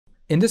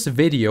In this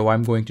video,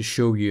 I'm going to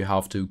show you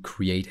how to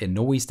create a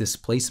noise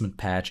displacement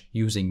patch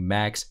using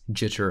Max,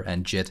 Jitter,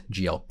 and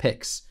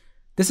jit.gl.pix.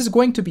 This is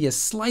going to be a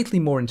slightly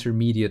more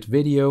intermediate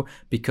video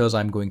because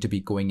I'm going to be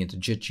going into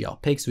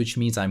jit.gl.pix, which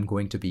means I'm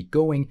going to be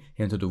going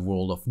into the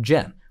world of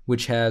Gen,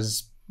 which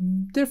has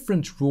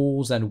different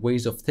rules and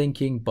ways of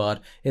thinking, but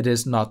it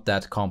is not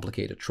that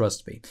complicated,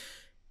 trust me.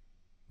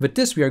 With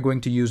this, we are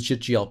going to use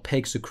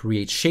jit.gl.pix to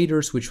create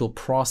shaders which will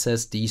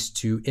process these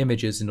two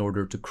images in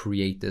order to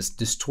create this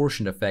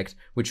distortion effect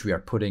which we are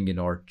putting in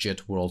our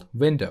Jitter World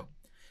window.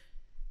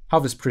 How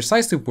this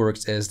precisely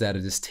works is that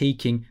it is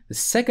taking the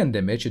second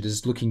image, it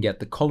is looking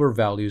at the color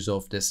values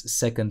of this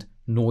second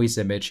noise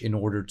image in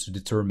order to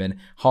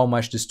determine how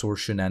much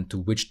distortion and to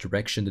which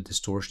direction the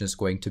distortion is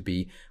going to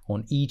be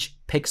on each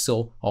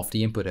pixel of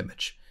the input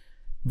image.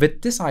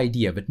 With this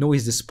idea, with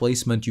noise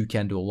displacement, you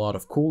can do a lot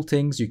of cool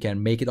things. You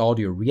can make it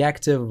audio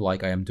reactive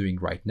like I am doing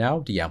right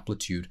now. The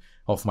amplitude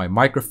of my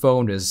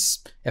microphone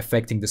is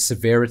affecting the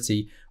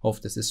severity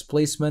of this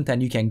displacement,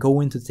 and you can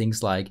go into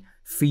things like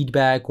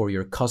feedback or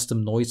your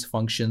custom noise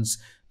functions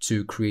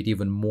to create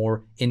even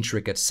more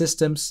intricate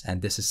systems,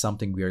 and this is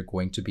something we are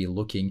going to be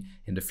looking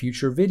in the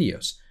future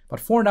videos. But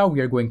for now,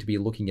 we are going to be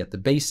looking at the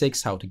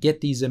basics, how to get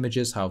these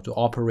images, how to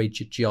operate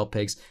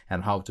jit.gl.pix,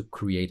 and how to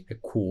create a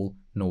cool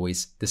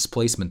noise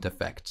displacement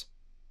effect.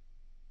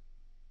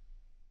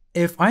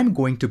 If I'm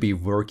going to be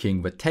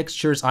working with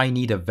textures, I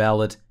need a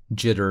valid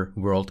Jitter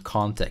World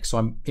context. So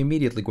I'm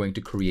immediately going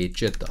to create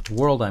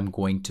jit.world. I'm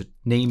going to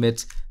name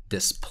it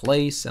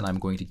Displace, and I'm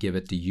going to give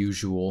it the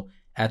usual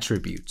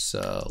attributes,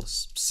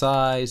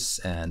 size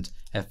and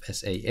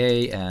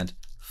FSAA and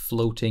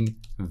floating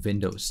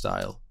window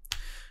style.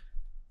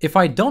 If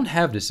I don't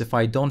have this, if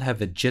I don't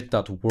have a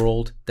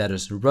jit.world that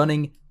is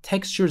running,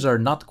 textures are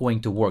not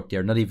going to work.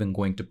 They're not even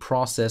going to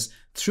process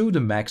through the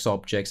Max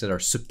objects that are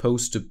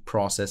supposed to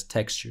process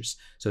textures.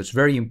 So it's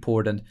very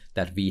important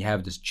that we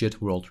have this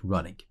Jitter World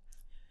running.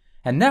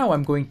 And now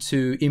I'm going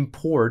to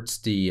import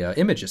the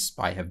images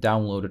I have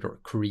downloaded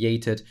or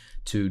created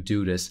to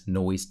do this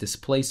noise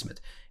displacement.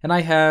 And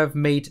I have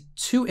made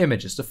two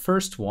images. The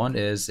first one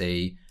is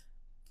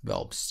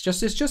it's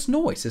just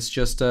noise. It's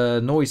just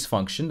a noise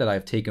function that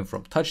I've taken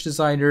from Touch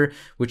Designer,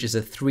 which is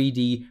a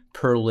 3D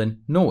Perlin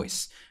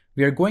noise.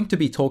 We are going to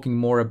be talking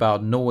more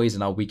about noise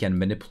and how we can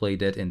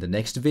manipulate it in the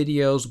next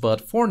videos,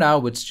 but for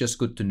now it's just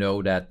good to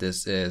know that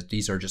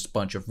these are just a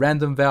bunch of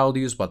random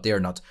values, but they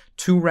are not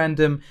too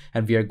random,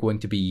 and we are going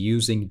to be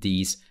using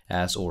these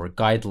as our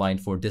guideline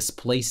for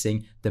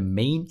displacing the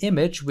main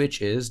image,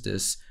 which is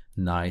this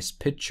nice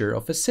picture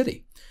of a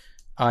city.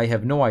 I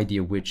have no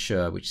idea which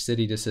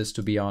city this is,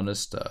 to be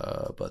honest,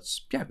 but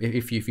yeah,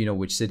 if you know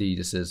which city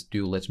this is,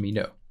 do let me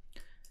know.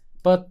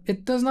 But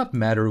it does not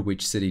matter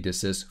which city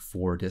this is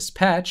for this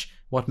patch.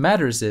 What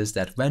matters is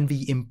that when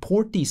we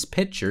import these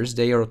pictures,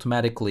 they are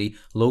automatically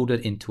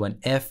loaded into an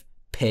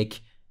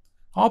fpic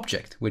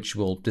object, which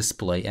will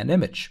display an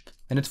image.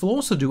 And it will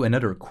also do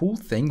another cool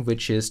thing,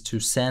 which is to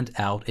send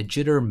out a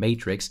jitter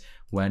matrix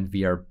when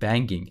we are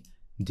banging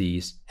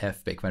these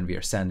fpic, when we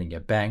are sending a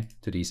bang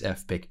to these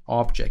fpic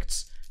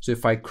objects. So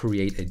if I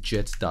create a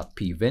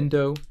jit.p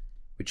window,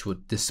 which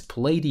would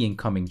display the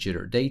incoming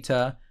jitter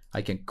data,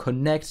 I can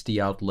connect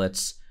the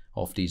outlets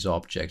of these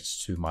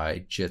objects to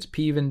my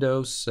jit.p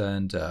windows,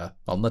 and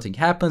well, nothing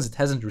happens. It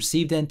hasn't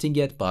received anything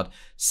yet, but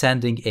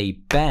sending a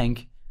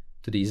bang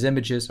to these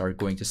images are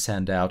going to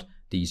send out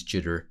these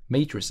jitter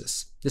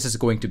matrices. This is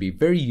going to be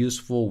very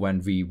useful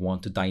when we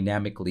want to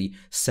dynamically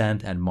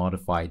send and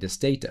modify this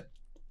data.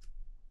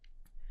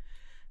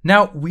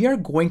 Now, we are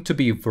going to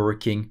be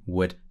working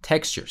with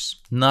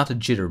textures, not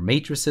jitter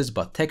matrices,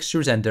 but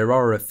textures, and there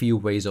are a few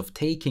ways of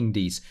taking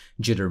these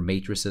jitter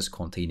matrices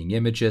containing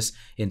images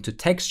into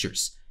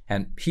textures.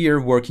 And here,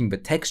 working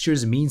with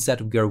textures means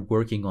that we are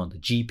working on the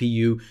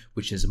GPU,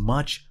 which is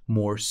much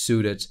more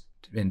suited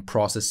in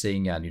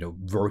processing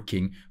and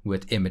working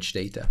with image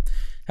data.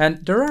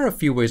 And there are a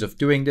few ways of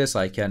doing this.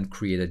 I can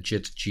create a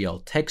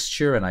jit.gl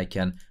texture, and I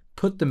can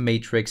put the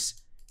matrix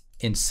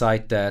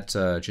inside that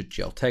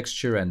jit.gl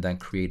texture, and then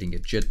creating a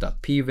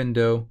jit.p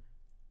window,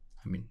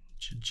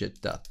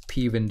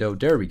 jit.p window,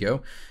 there we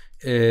go,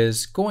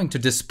 is going to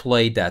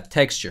display that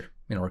texture.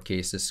 In our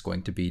case, this is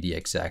going to be the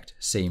exact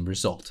same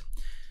result.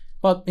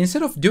 But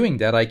instead of doing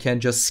that, I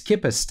can just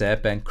skip a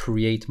step and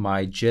create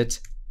my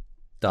jit.gl.pix.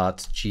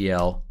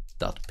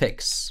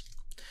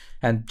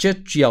 And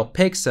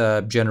jit.gl.pix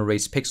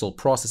generates pixel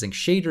processing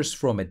shaders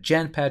from a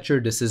Gen patcher.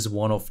 This is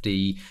one of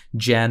the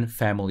Gen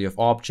family of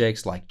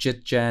objects like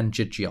JitGen,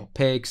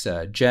 jit.gl.pix,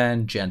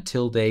 Gen, Gen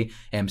tilde,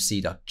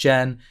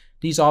 MC.gen.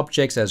 These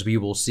objects, as we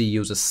will see,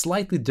 use a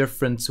slightly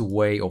different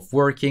way of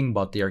working,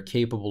 but they are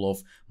capable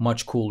of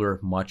much cooler,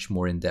 much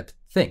more in-depth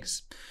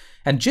things.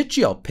 And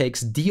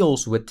jit.gl.pix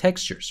deals with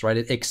textures, right?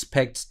 It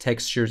expects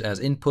textures as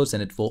inputs,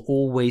 and it will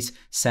always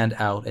send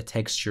out a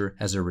texture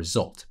as a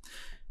result.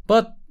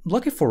 But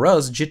lucky for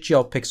us,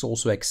 jit.gl.pix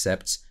also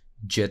accepts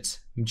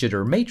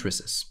jitter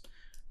matrices.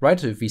 right?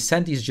 So if we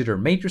send these jitter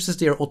matrices,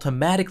 they are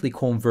automatically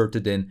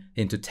converted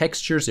into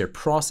textures. They're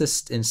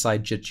processed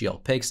inside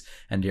jit.gl.pix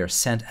and they are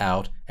sent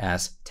out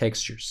as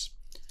textures.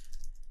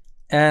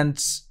 And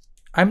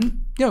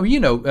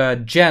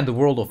Gen, the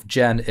world of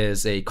Gen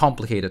is a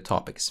complicated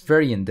topic. It's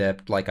very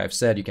in-depth. Like I've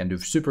said, you can do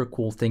super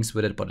cool things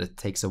with it, but it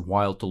takes a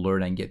while to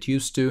learn and get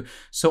used to.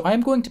 So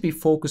I'm going to be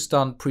focused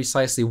on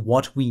precisely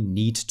what we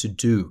need to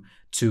do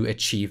to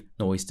achieve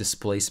noise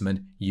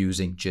displacement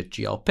using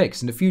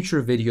jit.gl.pix. In the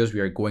future videos, we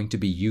are going to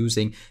be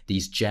using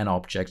these Gen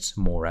objects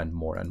more and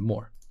more and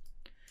more.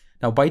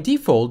 Now, by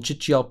default,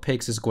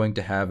 jit.gl.pix is going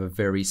to have a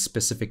very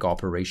specific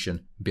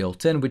operation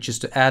built in, which is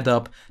to add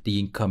up the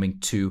incoming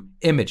two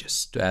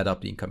images, to add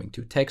up the incoming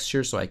two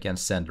textures. So I can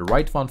send the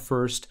right one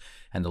first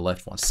and the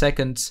left one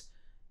second.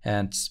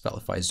 And well,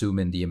 if I zoom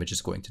in, the image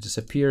is going to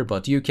disappear,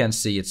 but you can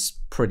see it's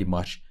pretty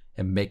much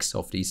a mix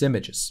of these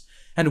images.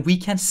 And we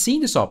can see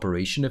this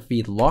operation if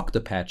we lock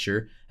the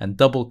patcher and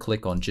double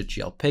click on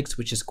jit.gl.pix,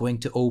 which is going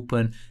to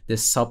open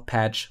this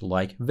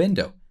subpatch-like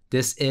window.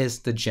 This is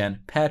the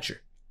Gen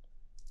patcher.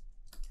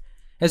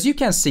 As you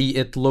can see,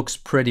 it looks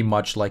pretty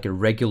much like a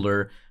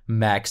regular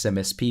Max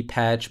MSP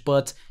patch,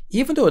 but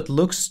even though it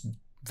looks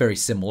very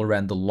similar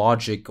and the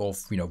logic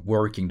of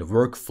working the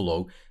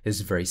workflow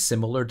is very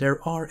similar, there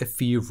are a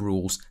few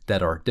rules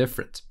that are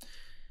different.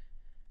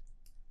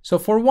 So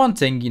for one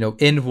thing,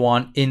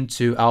 in1,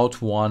 into,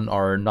 out1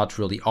 are not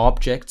really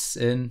objects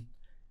in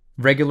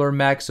regular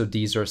Max, so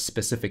these are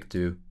specific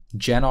to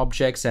Gen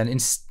objects, and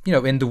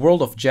in the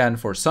world of Gen,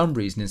 for some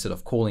reason, instead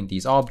of calling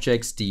these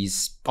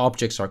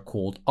objects are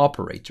called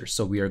operators.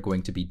 So we are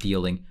going to be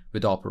dealing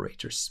with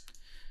operators.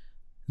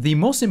 The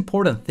most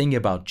important thing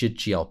about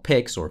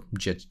jit.gl.pix or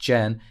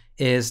jit.gen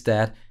is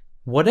that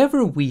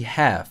whatever we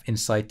have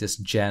inside this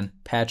Gen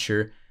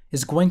patcher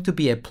is going to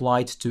be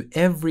applied to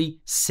every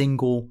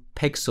single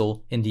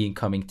pixel in the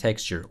incoming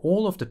texture.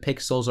 All of the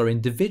pixels are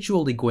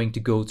individually going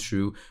to go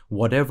through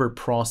whatever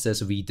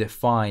process we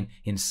define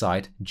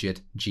inside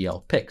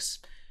jit.gl.pix.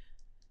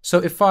 So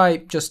if I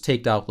just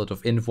take the outlet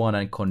of in1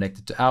 and connect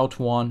it to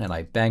out1 and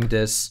I bang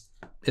this,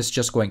 it's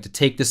just going to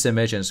take this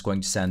image and it's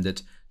going to send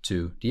it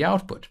to the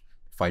output.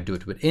 If I do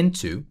it with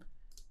into,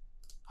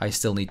 I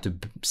still need to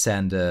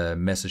send a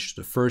message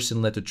to the first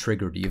inlet to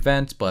trigger the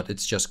event, but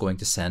it's just going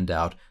to send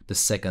out the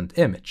second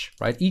image,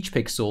 right? Each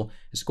pixel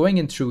is going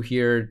in through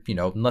here,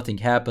 nothing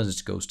happens,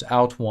 it goes to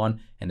out1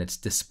 and it's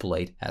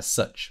displayed as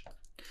such.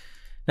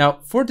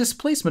 Now, for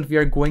displacement, we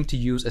are going to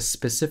use a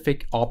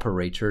specific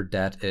operator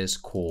that is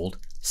called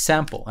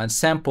sample. And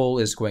sample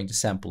is going to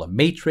sample a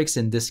matrix,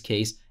 in this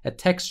case, a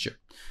texture.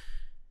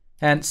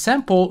 And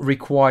sample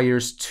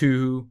requires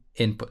two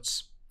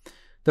inputs.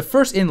 The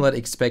first inlet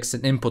expects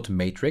an input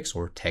matrix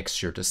or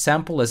texture to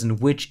sample, as in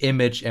which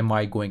image am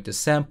I going to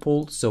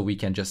sample. So we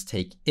can just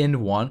take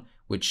in1,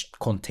 which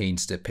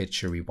contains the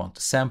picture we want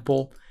to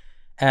sample.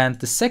 And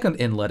the second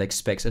inlet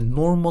expects a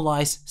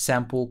normalized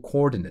sample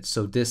coordinate.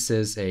 So this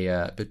is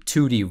a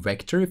 2D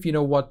vector, if you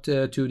know what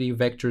 2D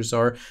vectors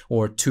are,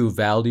 or two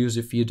values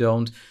if you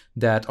don't,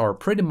 that are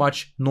pretty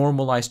much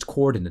normalized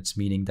coordinates,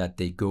 meaning that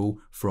they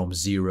go from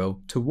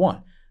 0 to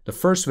 1. The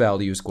first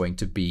value is going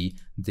to be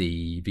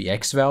the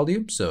x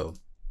value, so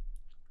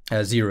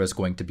 0 is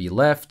going to be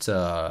left,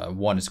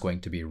 1 is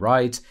going to be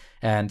right,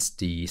 and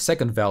the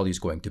second value is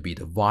going to be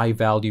the y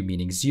value,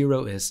 meaning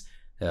 0 is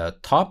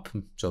top,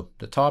 so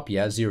the top,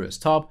 0 is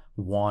top,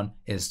 1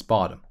 is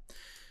bottom.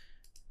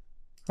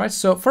 Right,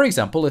 so for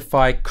example, if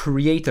I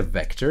create a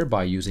vector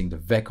by using the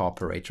vec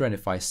operator, and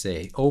if I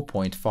say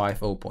 0.5,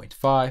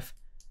 0.5,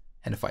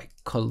 and if I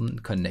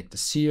connect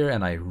this here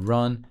and I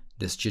run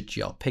this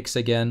jit.gl.pix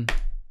again,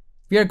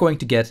 we are going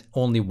to get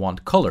only one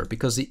color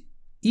because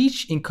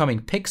each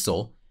incoming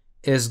pixel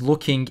is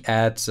looking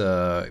at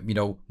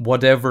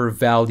whatever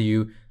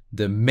value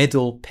the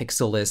middle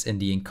pixel is in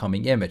the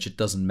incoming image. It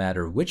doesn't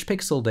matter which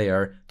pixel they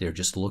are, they're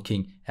just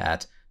looking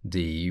at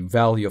the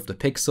value of the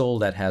pixel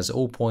that has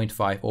 0.5,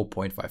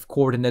 0.5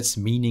 coordinates,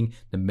 meaning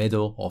the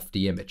middle of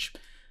the image.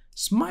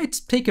 This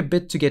might take a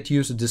bit to get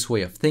used to this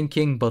way of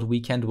thinking, but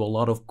we can do a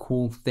lot of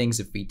cool things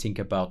if we think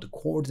about the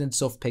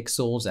coordinates of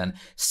pixels and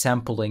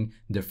sampling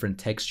different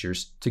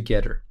textures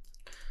together.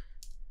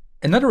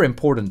 Another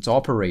important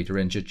operator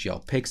in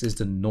jit.gl.pix is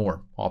the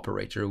norm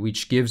operator,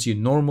 which gives you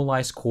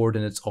normalized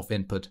coordinates of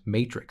input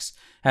matrix.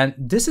 And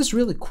this is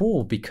really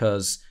cool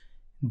because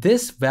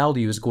this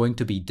value is going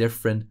to be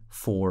different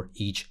for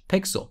each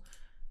pixel.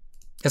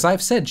 As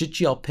I've said,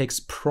 jit.gl.pix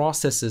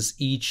processes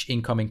each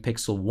incoming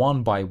pixel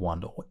one by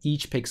one.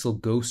 Each pixel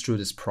goes through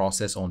this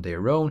process on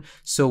their own.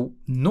 So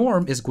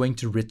norm is going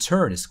to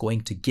return, is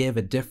going to give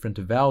a different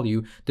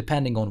value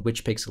depending on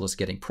which pixel is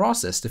getting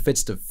processed. If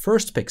it's the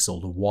first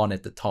pixel, the one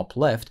at the top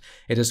left,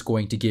 it is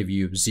going to give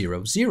you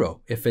 0,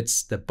 0. If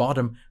it's the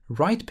bottom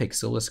right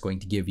pixel, it's going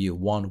to give you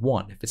 1,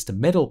 1. If it's the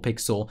middle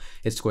pixel,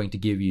 it's going to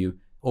give you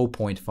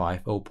 0.5,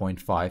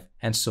 0.5,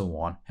 and so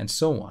on and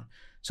so on.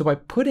 So by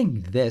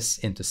putting this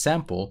into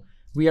sample,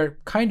 we are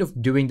kind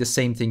of doing the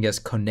same thing as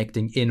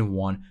connecting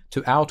in1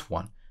 to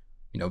out1.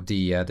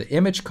 the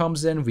image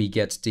comes in, we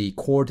get the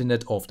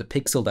coordinate of the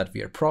pixel that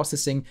we are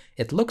processing.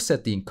 It looks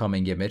at the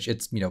incoming image,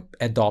 it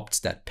adopts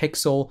that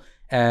pixel,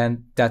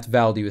 and that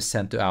value is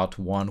sent to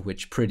out1,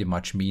 which pretty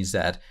much means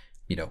that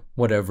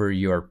whatever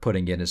you're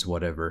putting in is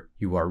whatever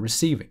you are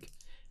receiving.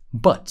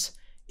 But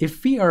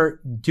if we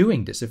are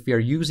doing this, if we are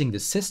using the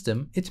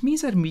system, it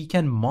means that we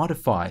can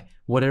modify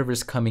whatever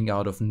is coming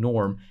out of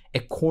norm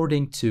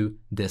according to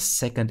this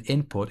second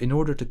input in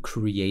order to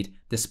create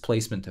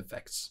displacement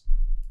effects.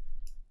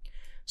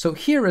 So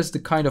here is the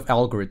kind of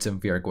algorithm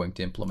we are going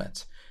to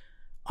implement.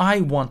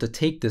 I want to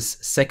take this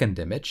second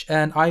image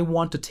and I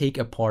want to take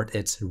apart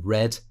its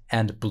red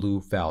and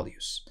blue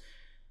values.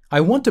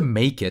 I want to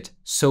make it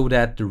so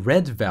that the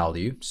red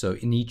value, so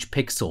in each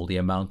pixel the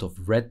amount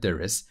of red there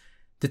is,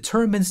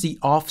 determines the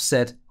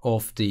offset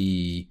of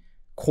the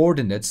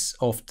coordinates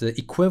of the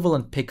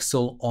equivalent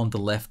pixel on the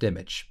left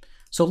image.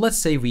 So let's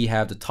say we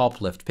have the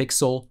top left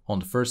pixel on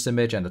the first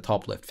image and the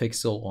top left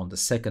pixel on the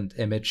second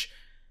image.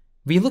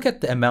 We look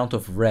at the amount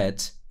of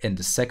red in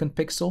the second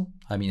pixel,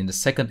 in the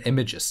second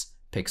image's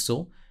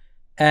pixel,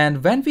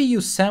 and when we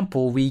use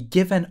sample, we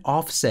give an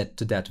offset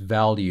to that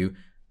value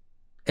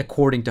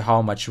according to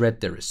how much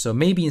red there is. So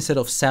maybe instead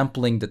of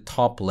sampling the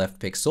top left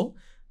pixel,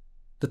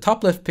 the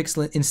top left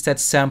pixel instead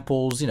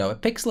samples, a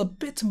pixel a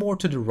bit more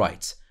to the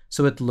right,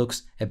 so it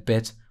looks a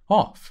bit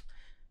off.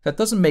 That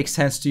doesn't make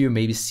sense to you,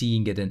 maybe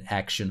seeing it in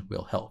action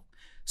will help.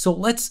 So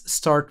let's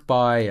start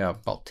by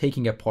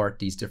taking apart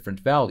these different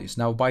values.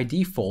 Now, by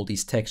default,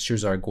 these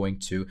textures are going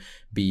to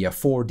be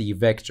 4D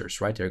vectors,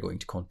 right? They're going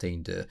to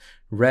contain the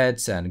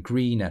reds and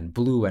green and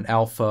blue and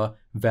alpha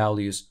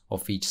values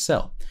of each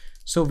cell.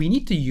 So we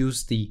need to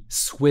use the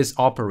Swiss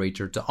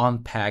operator to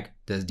unpack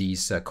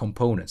these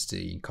components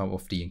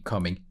of the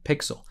incoming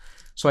pixel.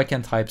 So I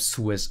can type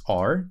Swiss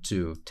R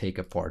to take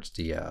apart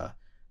the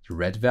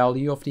red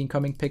value of the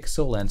incoming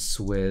pixel and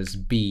Swiss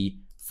B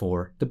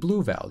for the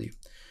blue value.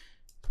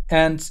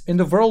 And in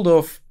the world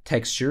of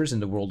textures, in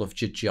the world of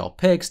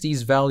jit.gl.pix,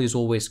 these values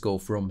always go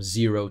from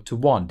 0 to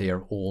 1. They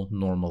are all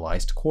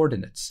normalized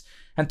coordinates.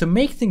 And to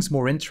make things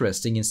more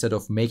interesting, instead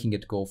of making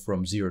it go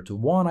from 0 to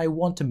 1, I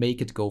want to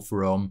make it go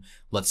from,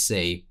 let's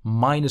say,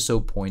 minus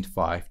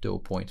 0.5 to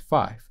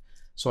 0.5.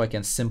 So I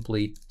can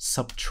simply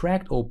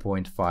subtract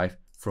 0.5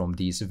 from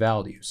these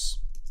values.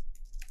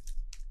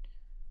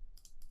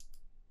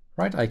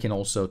 Right, I can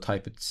also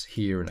type it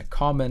here in the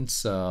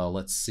comments.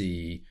 Let's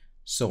see.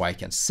 So I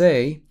can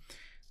say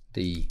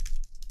the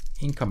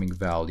incoming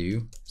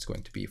value is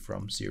going to be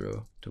from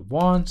 0 to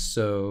 1.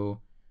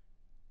 So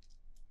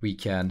we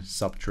can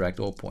subtract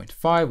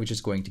 0.5, which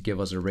is going to give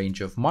us a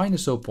range of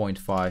minus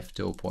 0.5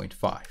 to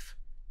 0.5.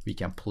 We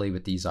can play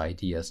with these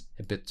ideas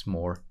a bit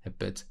more a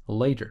bit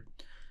later.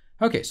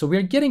 Okay, so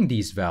we're getting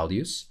these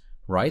values,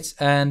 right?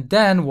 And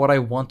then what I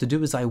want to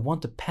do is I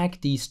want to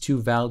pack these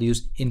two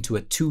values into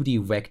a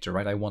 2D vector,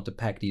 right? I want to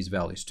pack these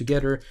values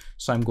together.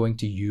 So I'm going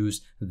to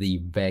use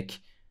the vec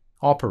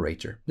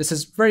operator. This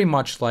is very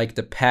much like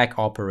the pack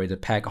operator,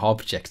 pack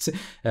object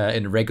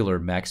in regular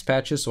max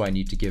patches. So I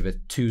need to give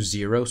it 2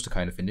 zeros to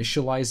kind of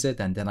initialize it.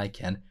 And then I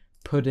can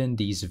put in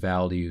these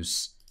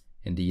values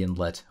in the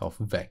inlet of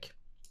vec.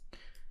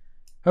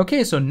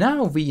 Okay, so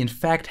now we in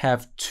fact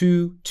have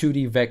two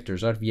 2D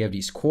vectors, right? We have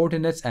these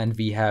coordinates and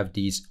we have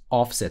these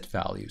offset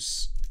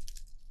values.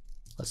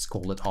 Let's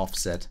call it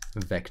offset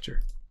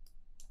vector.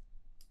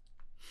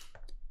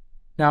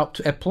 Now,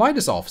 to apply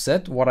this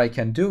offset, what I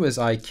can do is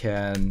I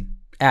can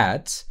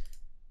add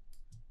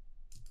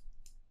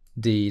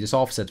this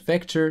offset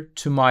vector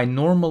to my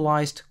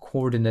normalized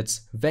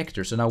coordinates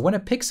vector. So now when a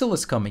pixel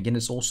is coming in,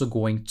 it's also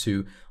going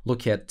to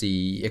look at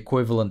the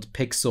equivalent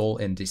pixel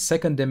in the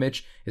second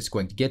image. It's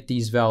going to get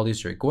these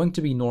values, they're going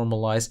to be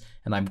normalized,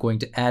 and I'm going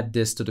to add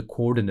this to the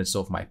coordinates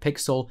of my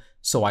pixel.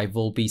 So I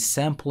will be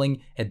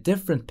sampling a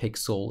different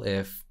pixel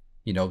if,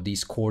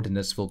 these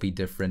coordinates will be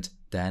different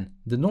than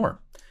the norm.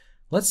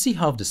 Let's see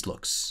how this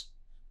looks.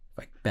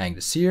 If I bang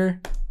this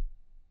here.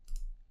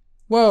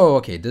 Whoa,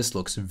 okay, this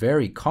looks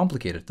very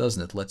complicated,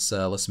 doesn't it?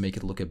 Let's make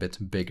it look a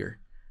bit bigger.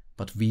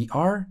 But we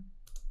are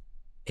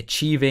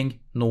achieving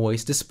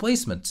noise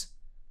displacement.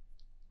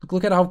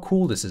 Look at how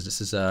cool this is. This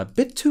is a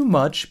bit too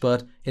much,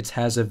 but it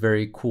has a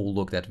very cool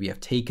look that we have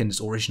taken this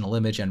original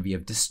image and we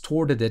have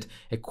distorted it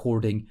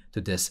according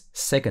to this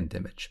second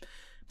image.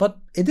 But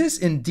it is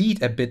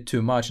indeed a bit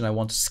too much and I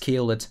want to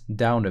scale it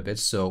down a bit.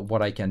 So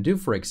what I can do,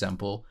 for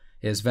example,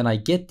 is when I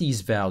get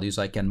these values,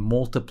 I can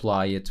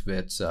multiply it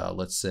with,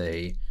 let's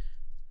say,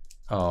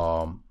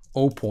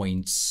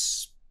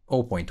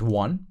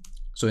 0.1.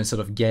 So instead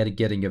of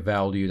getting a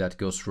value that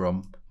goes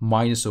from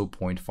minus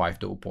 0.5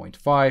 to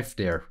 0.5,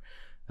 there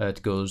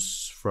it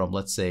goes from,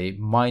 let's say,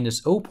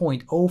 minus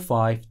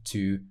 0.05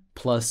 to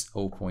plus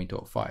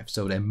 0.05.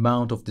 So the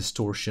amount of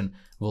distortion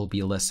will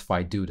be less if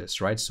I do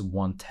this, right? So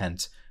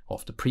 1/10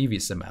 of the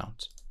previous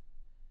amount.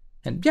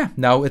 And yeah,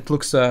 now it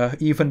looks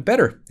even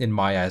better in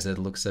my eyes. It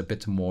looks a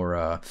bit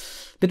more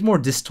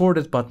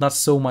distorted, but not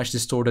so much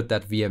distorted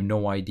that we have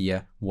no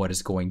idea what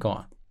is going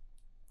on.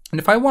 And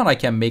if I want, I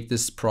can make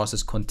this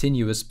process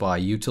continuous by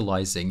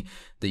utilizing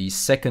the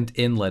second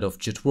inlet of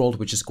Jitter World,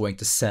 which is going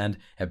to send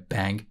a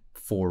bang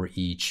for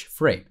each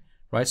frame,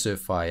 right? So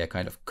if I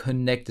kind of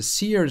connect this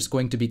here, it's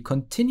going to be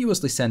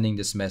continuously sending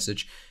this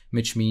message,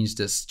 which means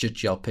this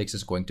jit.gl.pix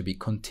is going to be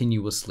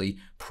continuously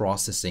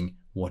processing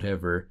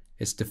whatever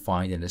is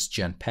defined in this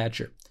gen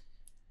patcher.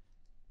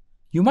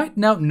 You might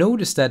now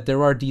notice that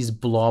there are these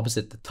blobs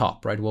at the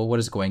top, right? Well, what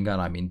is going on?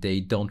 I mean, they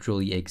don't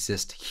really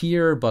exist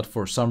here, but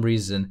for some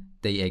reason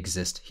they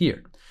exist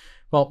here.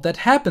 Well, that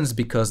happens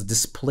because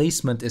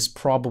displacement is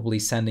probably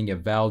sending a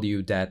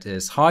value that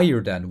is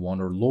higher than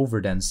 1 or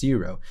lower than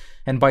 0.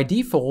 And by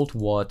default,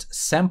 what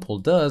sample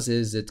does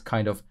is it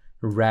kind of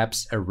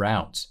wraps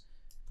around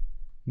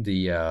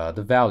the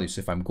value. So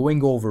if I'm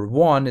going over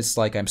 1, it's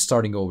like I'm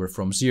starting over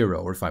from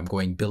 0. Or if I'm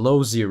going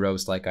below 0,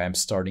 it's like I'm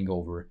starting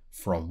over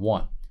from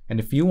 1. And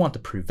if you want to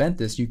prevent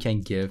this, you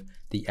can give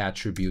the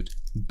attribute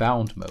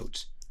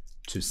boundmode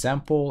to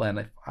sample.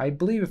 And I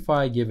believe if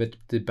I give it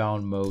the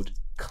boundmode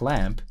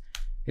clamp,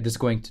 it is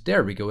going to,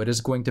 there we go, it is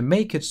going to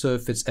make it so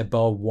if it's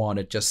above 1,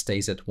 it just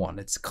stays at 1.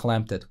 It's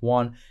clamped at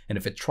 1. And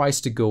if it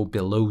tries to go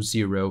below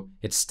 0,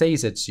 it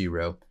stays at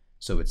 0.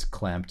 So it's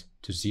clamped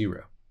to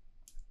 0.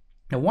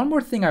 Now, one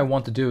more thing I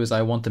want to do is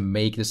I want to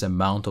make this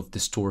amount of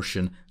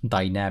distortion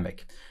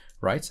dynamic,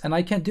 right? And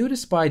I can do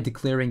this by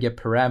declaring a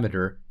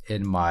parameter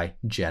in my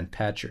gen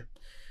patcher.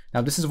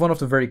 Now, this is one of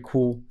the very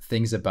cool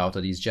things about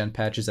these gen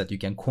patches, that you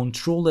can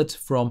control it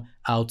from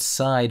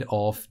outside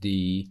of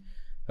the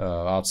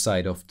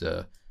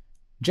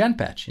gen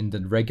patch in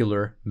the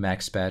regular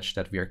max patch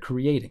that we are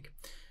creating.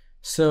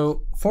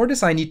 So for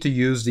this, I need to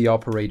use the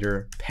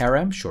operator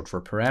param, short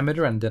for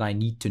parameter, and then I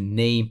need to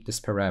name this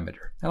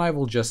parameter. And I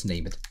will just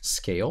name it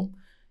scale.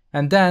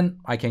 And then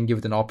I can give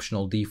it an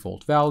optional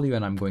default value,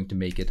 and I'm going to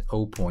make it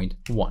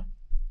 0.1.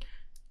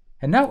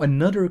 And now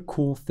another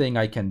cool thing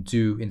I can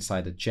do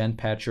inside the gen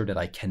patcher that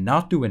I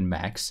cannot do in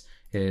max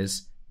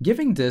is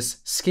giving this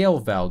scale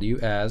value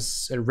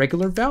as a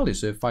regular value.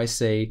 So if I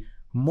say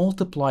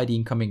multiply the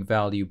incoming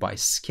value by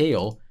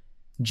scale,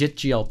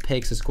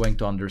 jit.gl.pix is going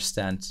to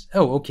understand,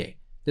 oh, okay,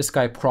 this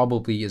guy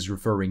probably is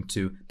referring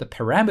to the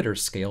parameter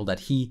scale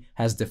that he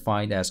has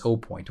defined as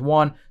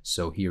 0.1.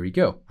 So here we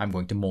go. I'm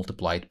going to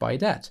multiply it by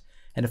that.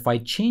 And if I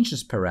change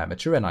this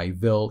parameter, and I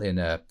will in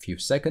a few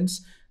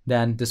seconds,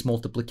 then this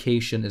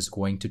multiplication is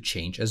going to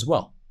change as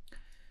well.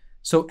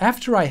 So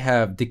after I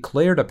have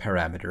declared a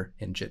parameter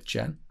in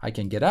JitGen, I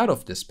can get out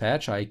of this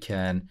patch. I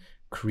can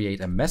create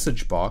a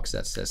message box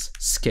that says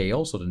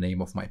scale, so the name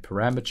of my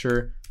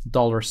parameter,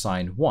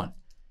 $1,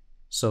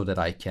 so that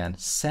I can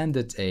send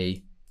it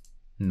a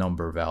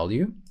number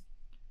value.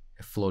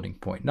 A floating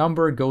point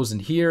number goes in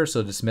here,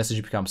 so this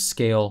message becomes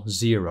scale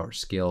 0 or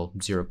scale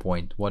 0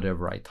 point,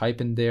 whatever I type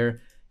in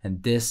there,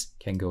 and this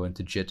can go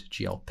into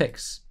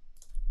jit.gl.pix.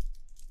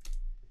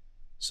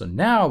 So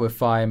now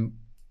if I'm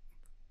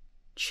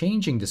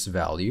changing this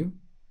value, you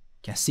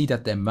can see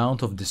that the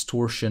amount of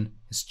distortion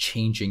is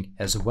changing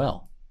as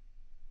well.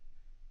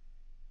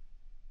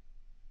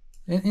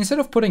 And instead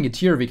of putting it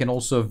here, we can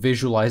also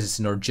visualize this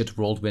in our Jitter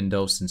World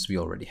window since we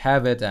already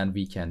have it, and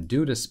we can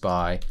do this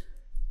by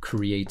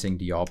creating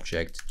the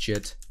object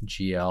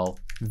jit.gl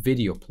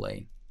video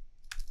plane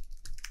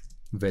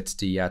with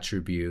the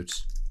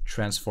attribute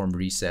transform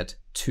reset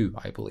 2,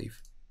 I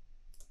believe.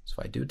 So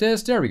if I do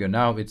this, there we go.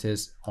 Now it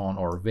is on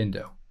our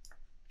window,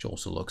 which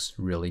also looks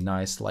really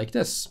nice like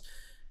this.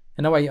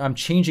 And now I'm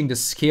changing the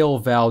scale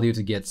value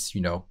to get,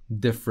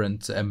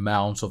 different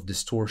amounts of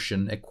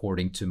distortion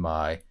according to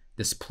my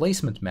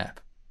displacement map.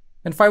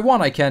 And if I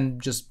want, I can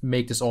just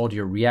make this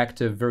audio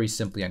reactive very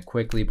simply and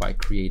quickly by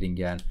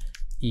creating an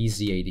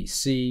easy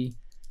ADC.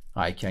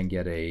 I can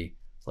get a,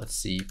 let's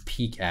see,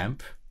 peak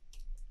amp.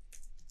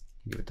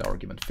 Give it the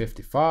argument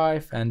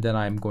 55, and then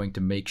I'm going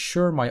to make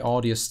sure my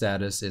audio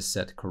status is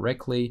set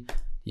correctly.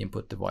 The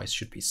input device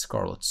should be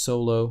Scarlett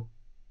Solo.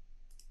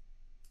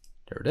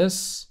 There it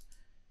is.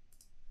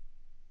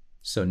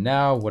 So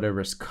now whatever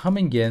is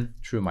coming in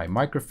through my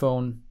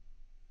microphone,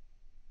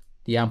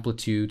 the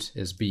amplitude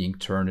is being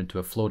turned into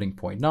a floating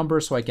point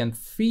number, so I can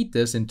feed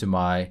this into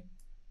my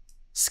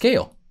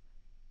scale.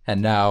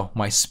 And now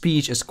my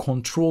speech is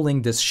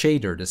controlling this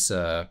shader, this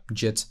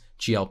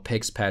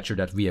jit.gl.pix patcher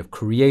that we have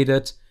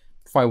created.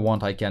 If I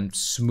want, I can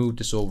smooth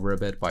this over a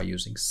bit by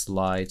using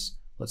slides,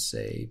 let's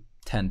say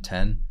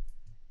 1010.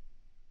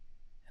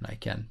 And I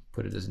can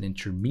put it as an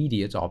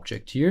intermediate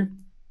object here.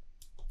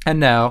 And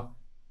now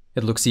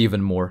it looks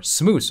even more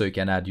smooth. So you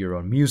can add your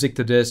own music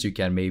to this. You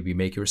can maybe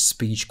make your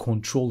speech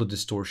control the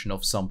distortion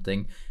of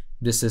something.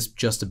 This is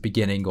just the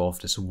beginning of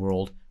this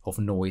world of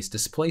noise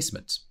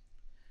displacement.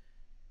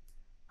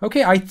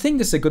 Okay, I think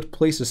this is a good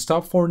place to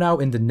stop for now.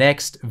 In the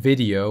next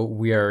video,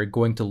 we are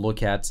going to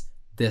look at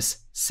this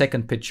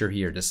second picture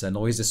here, this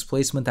noise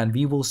displacement, and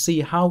we will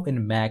see how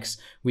in Max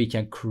we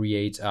can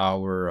create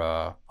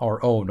our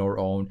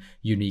own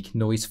unique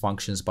noise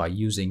functions by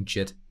using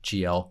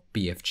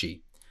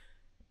jit.gl.pfg.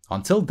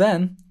 Until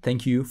then,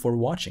 thank you for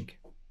watching.